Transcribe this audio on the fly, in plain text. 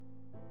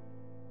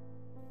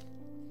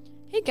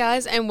Hey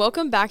guys, and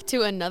welcome back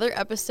to another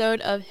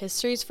episode of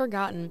History's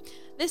Forgotten.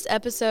 This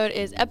episode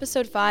is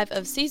episode 5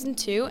 of season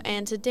 2,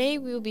 and today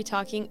we will be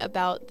talking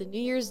about the New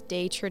Year's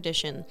Day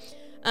tradition.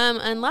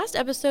 And last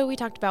episode we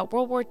talked about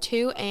World War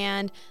II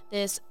and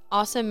this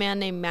awesome man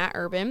named Matt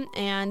Urban,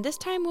 and this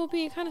time we'll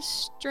be kind of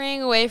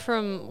straying away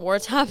from war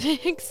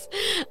topics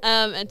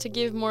and to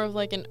give more of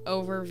like an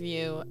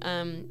overview,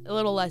 a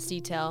little less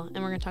detail,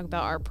 and we're going to talk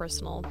about our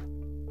personal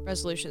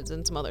resolutions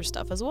and some other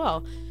stuff as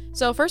well.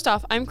 So first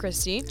off, I'm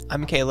Christy.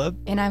 I'm Caleb.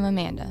 And I'm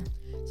Amanda.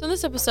 So in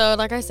this episode,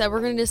 like I said,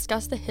 we're going to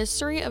discuss the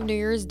history of New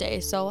Year's Day.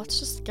 So let's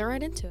just get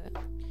right into it.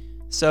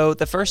 So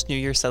the first New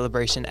Year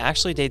celebration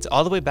actually dates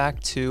all the way back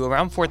to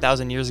around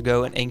 4,000 years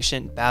ago in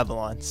ancient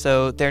Babylon.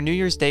 So their New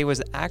Year's Day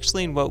was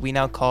actually in what we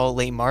now call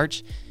late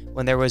March,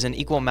 when there was an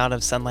equal amount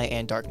of sunlight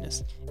and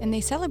darkness. And they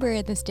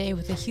celebrated this day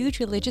with a huge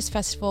religious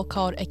festival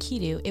called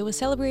Akitu. It was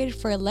celebrated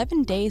for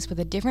 11 days with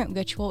a different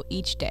ritual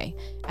each day.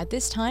 At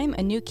this time,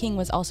 a new king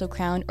was also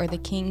crowned, or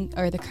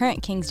the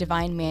current king's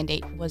divine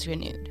mandate was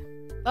renewed.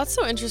 That's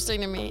so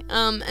interesting to me.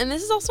 And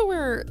this is also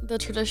where the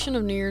tradition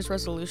of New Year's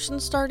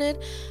resolutions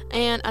started.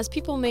 And as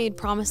people made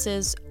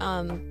promises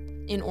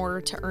in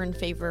order to earn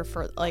favor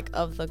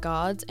of the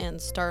gods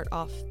and start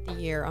off the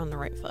year on the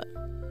right foot.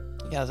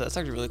 Yeah, that's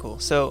actually really cool.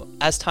 So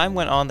as time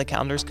went on, the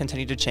calendars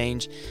continued to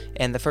change,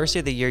 and the first day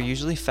of the year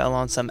usually fell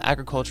on some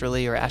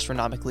agriculturally or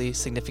astronomically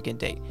significant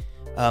date.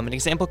 An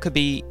example could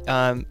be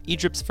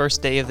Egypt's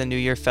first day of the new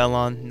year fell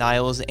on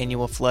Nile's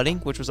annual flooding,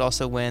 which was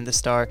also when the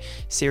star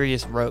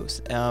Sirius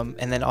rose.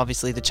 And then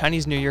obviously the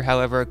Chinese New Year,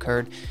 however,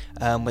 occurred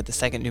with the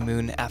second new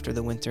moon after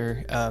the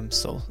winter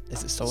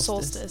solstice?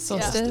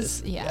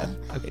 Solstice, yeah.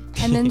 Okay.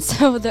 And then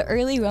so the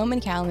early Roman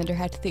calendar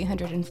had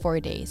 304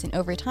 days, and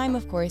over time,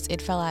 of course,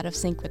 it fell out of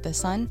sync with the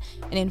sun.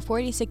 And in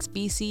 46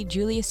 BC,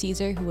 Julius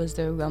Caesar, who was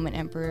the Roman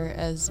emperor,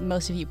 as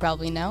most of you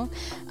probably know,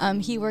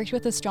 he worked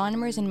with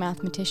astronomers and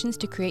mathematicians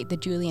to create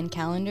the Julian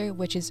calendar,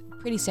 which is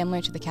pretty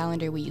similar to the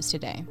calendar we use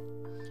today.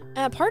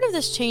 Part of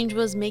this change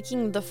was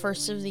making the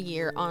first of the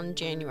year on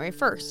January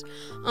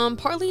 1st,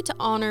 partly to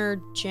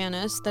honor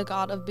Janus, the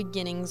god of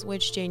beginnings,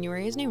 which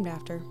January is named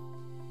after.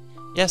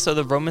 Yeah, so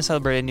the Romans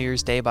celebrated New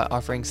Year's Day by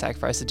offering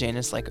sacrifice to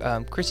Janus, like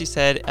Christy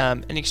said,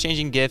 and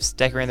exchanging gifts,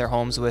 decorating their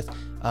homes with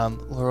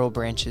laurel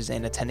branches,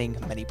 and attending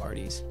many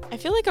parties. I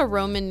feel like a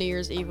Roman New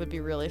Year's Eve would be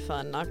really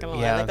fun, not gonna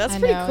lie. Yeah. Like, that's I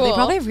pretty know. cool. They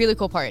probably have really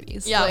cool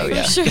parties. Yeah, Like,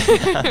 for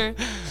sure.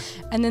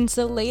 And then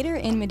so later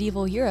in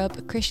medieval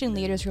Europe, Christian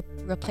leaders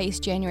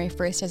replaced January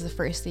 1st as the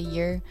first of the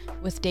year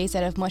with days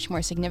that have much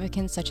more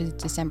significance, such as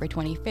December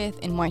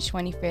 25th and March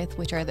 25th,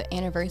 which are the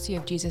anniversary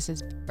of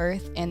Jesus'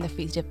 birth and the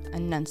Feast of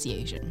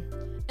Annunciation.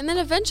 And then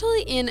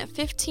eventually in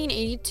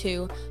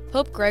 1582,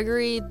 Pope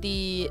Gregory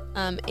the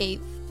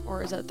 8th,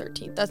 or is that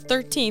 13th? That's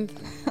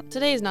 13th.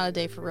 Today is not a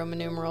day for Roman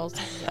numerals.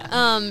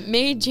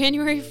 Made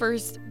January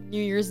 1st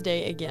New Year's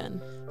Day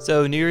again.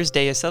 So New Year's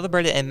Day is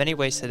celebrated in many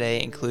ways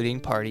today,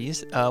 including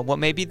parties. What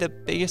may be the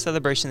biggest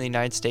celebration in the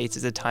United States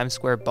is the Times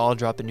Square ball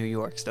drop in New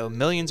York. So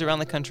millions around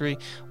the country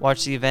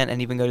watch the event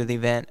and even go to the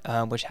event,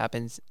 which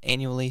happens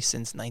annually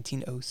since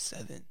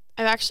 1907.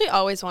 I've actually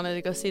always wanted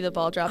to go see the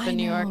ball drop in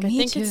New York. I me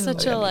think too. it's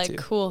such Oh, yeah, a me too.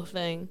 cool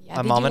thing. Yeah,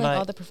 My they mom do and I-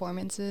 all the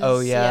performances. Oh,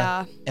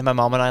 yeah. And my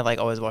mom and I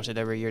always watch it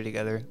every year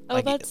together.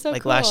 Oh, that's so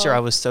Like last year cool. I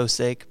was so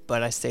sick,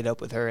 but I stayed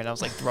up with her and I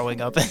was like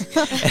throwing up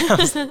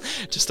and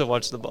just to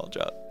watch the ball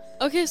drop.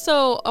 Okay,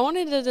 so we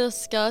wanted to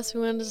discuss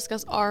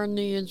our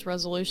New Year's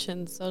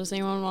resolutions. So does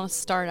anyone want to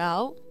start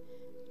out?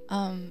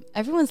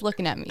 Everyone's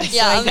looking at me.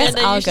 Yeah, so I guess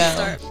Amanda, you I'll should go.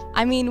 start.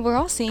 I mean, we're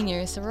all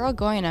seniors, so we're all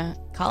going to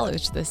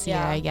college this year,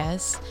 Yeah. I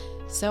guess.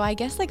 So I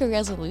guess like a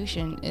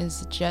resolution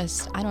is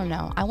just, I don't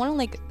know. I want to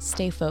like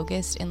stay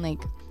focused and like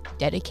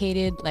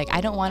dedicated. Like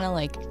I don't want to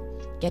like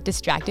get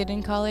distracted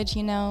in college,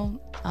 you know?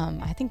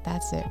 I think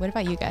that's it. What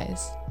about you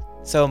guys?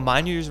 So my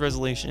New Year's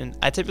resolution,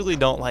 I typically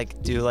don't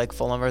do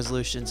full-on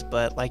resolutions,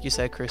 but like you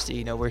said,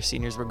 Christy, we're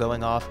seniors, we're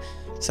going off.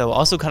 So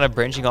also kind of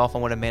branching off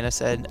on what Amanda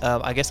said,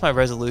 I guess my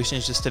resolution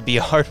is just to be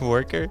a hard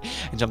worker.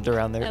 I jumped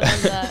around there. I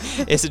love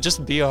that. Is to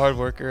just be a hard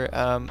worker.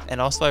 And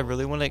also I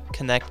really want to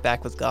connect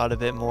back with God a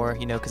bit more,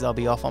 because I'll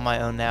be off on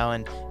my own now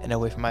and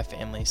away from my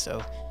family.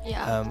 So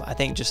Yeah. I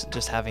think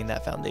just having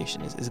that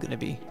foundation is going to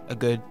be a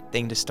good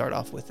thing to start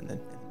off with in the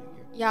new year.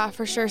 Yeah,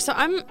 for sure. So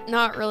I'm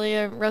not really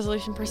a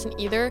resolution person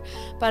either,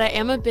 but I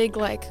am a big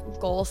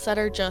goal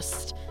setter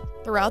just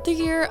throughout the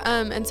year.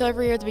 And so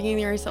every year at the beginning of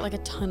the year I set a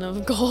ton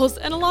of goals,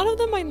 and a lot of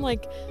them I'm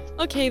like,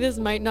 okay, this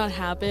might not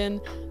happen,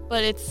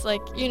 but it's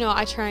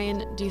I try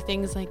and do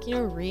things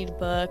read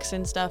books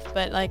and stuff.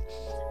 But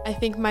I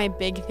think my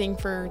big thing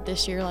for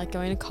this year,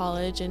 going to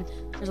college, and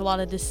there's a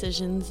lot of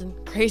decisions and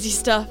crazy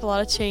stuff, a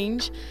lot of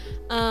change.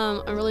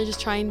 I'm really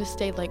just trying to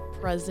stay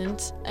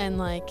present and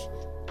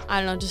I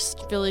don't know,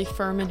 just really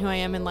firm in who I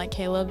am. And like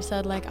Caleb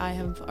said, I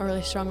have a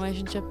really strong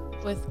relationship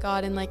with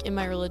God and in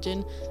my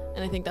religion.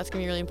 And I think that's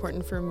gonna be really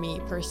important for me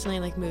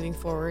personally, moving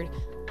forward,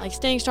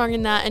 staying strong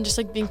in that and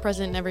just being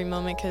present in every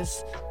moment,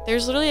 because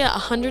there's literally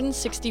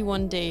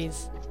 161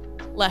 days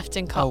left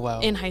in Oh, wow.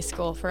 in high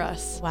school for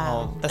us.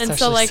 Wow. Oh, that's And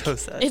actually so, like, so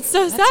sad. It's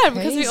so That's sad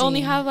because we only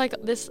crazy. have like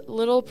this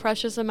little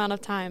precious amount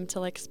of time to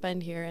like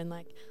spend here and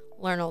like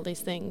learn all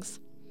these things.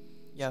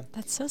 Yeah.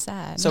 That's so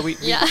sad. So we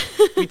Yeah.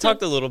 we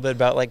talked a little bit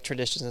about like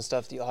traditions and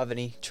stuff. Do you have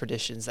any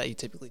traditions that you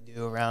typically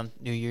do around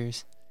New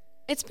Year's?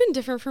 It's been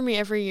different for me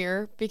every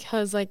year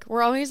because like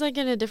we're always like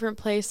in a different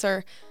place,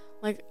 or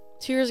like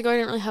 2 years ago I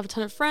didn't really have a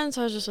ton of friends,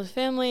 so I was just with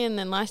family, and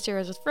then last year I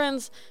was with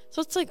friends.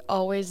 So it's like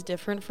always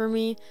different for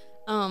me.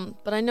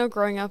 But I know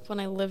growing up when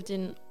I lived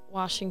in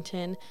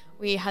Washington,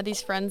 we had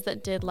these friends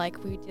that did like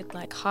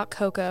hot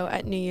cocoa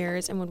at New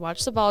Year's and would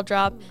watch the ball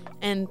drop,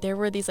 and there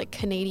were these like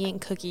Canadian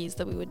cookies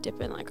that we would dip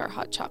in like our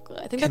hot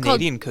chocolate. I think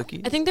Canadian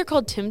cookies. I think they're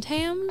called Tim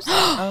Tams.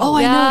 Oh,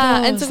 I know yeah,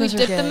 those. and so we Those are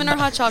dipped them good. in our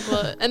hot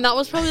chocolate, and that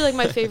was probably like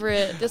my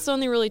favorite. That's the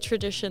only really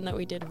tradition that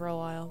we did for a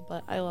while,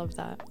 but I love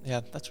that.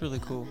 Yeah, that's really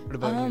cool. What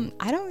about you?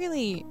 I don't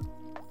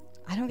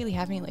really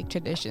have any like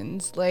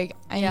traditions. Like,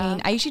 I Yeah.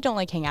 mean, I usually don't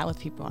like hang out with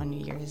people on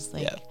New Year's.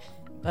 Like, Yeah.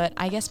 but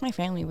I guess my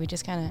family, we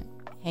just kind of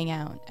hang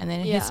out, and then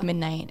it hits Yeah.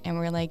 midnight, and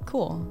we're like,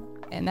 cool,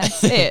 and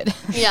that's it.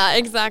 Yeah,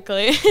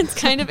 exactly. It's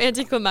kind of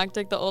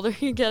anticlimactic the older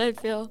you get, I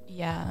feel.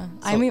 Yeah.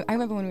 So- I mean, I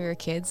remember when we were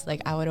kids,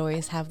 like I would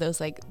always have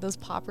those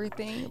popper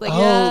things. Like, Oh,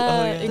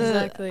 yeah, yeah.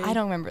 exactly. I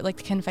don't remember, like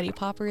the confetti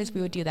poppers. We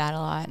would do that a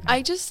lot.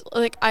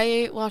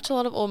 I watch a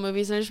lot of old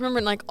movies, and I just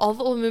remember like all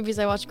the old movies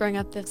I watched growing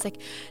up, it's like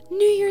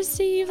New Year's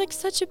Eve, like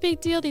such a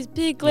big deal, these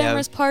big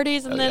glamorous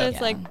parties, and Oh, then yeah.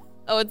 it's like,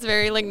 oh, it's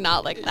very like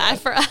not like that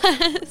for us.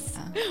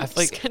 I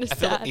feel like, kind of I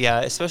feel like, sad.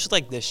 yeah, especially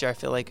like this year, I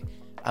feel like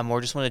I more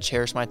just want to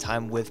cherish my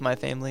time with my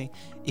family,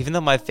 even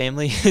though my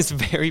family is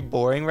very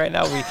boring right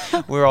now.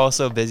 We're all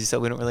so busy, so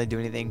we don't really do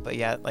anything. But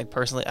yeah, like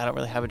personally, I don't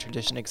really have a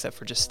tradition except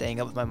for just staying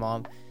up with my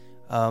mom.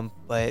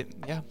 But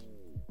yeah.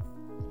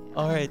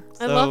 All right.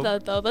 I love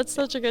that though. That's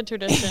such a good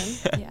tradition.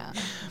 Yeah.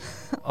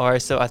 All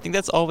right, so I think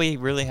that's all we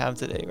really have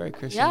today, right,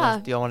 Christian? Yeah.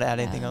 Do y'all want to add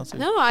anything Yeah. else? Or-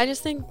 No, I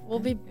just think we'll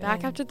be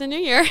back Good. after the new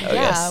year. Oh, yeah,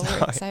 yes. we're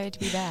Alright. excited to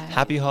be back.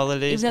 Happy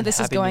holidays. Even though and this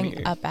is Happy New going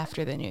Year. up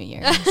after the New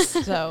Year.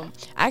 So,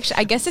 actually,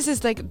 I guess this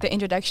is like the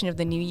introduction of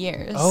the New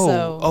Year. Oh,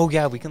 so oh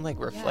yeah, we can like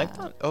reflect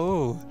Yeah. on.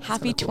 Oh, that's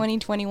happy kinda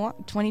cool.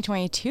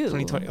 2022.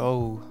 2020.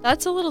 Oh,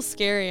 That's a little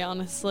scary,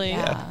 honestly.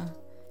 Yeah.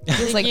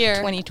 It's like year.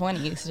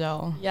 2020,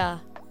 so Yeah.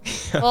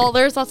 Well,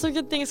 there's lots of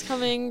good things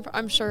coming,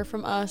 I'm sure,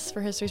 from us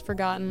for History's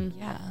Forgotten.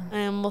 yeah.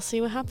 And we'll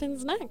see what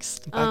happens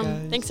next. Bye,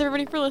 guys. Thanks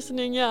everybody for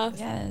listening. Yeah.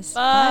 Yes.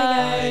 Bye. Bye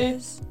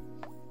guys.